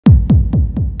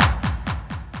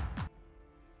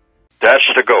That's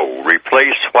the goal.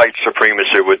 Replace white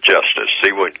supremacy with justice.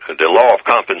 See, what the law of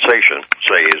compensation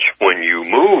says, when you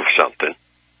move something,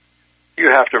 you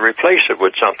have to replace it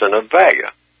with something of value.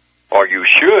 Or you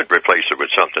should replace it with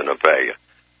something of value.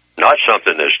 Not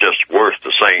something that's just worth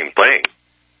the same thing.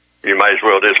 You might as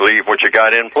well just leave what you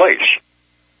got in place.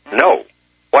 No.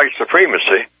 White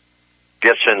supremacy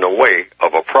gets in the way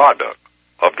of a product,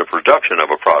 of the production of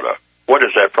a product. What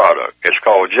is that product? It's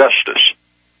called justice.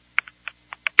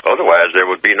 Otherwise, there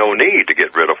would be no need to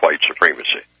get rid of white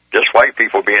supremacy. Just white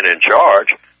people being in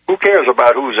charge. Who cares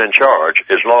about who's in charge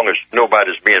as long as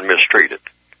nobody's being mistreated?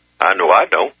 I know I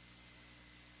don't.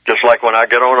 Just like when I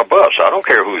get on a bus, I don't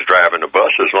care who's driving the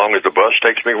bus as long as the bus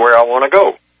takes me where I want to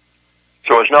go.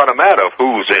 So it's not a matter of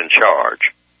who's in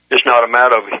charge. It's not a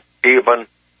matter of even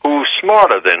who's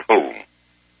smarter than whom.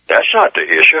 That's not the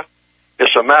issue.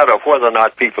 It's a matter of whether or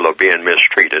not people are being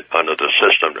mistreated under the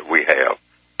system that we have.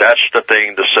 That's the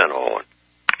thing to center on.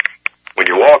 When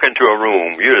you walk into a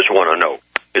room, you just want to know,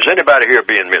 is anybody here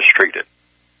being mistreated?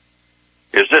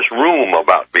 Is this room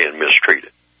about being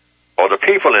mistreated? Are the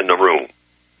people in the room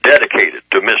dedicated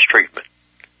to mistreatment?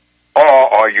 Or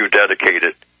are you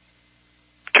dedicated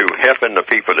to helping the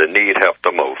people that need help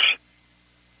the most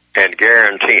and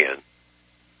guaranteeing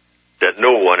that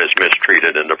no one is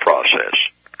mistreated in the process?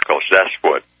 Because that's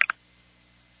what,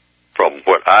 from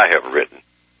what I have written,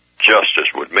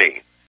 justice would mean.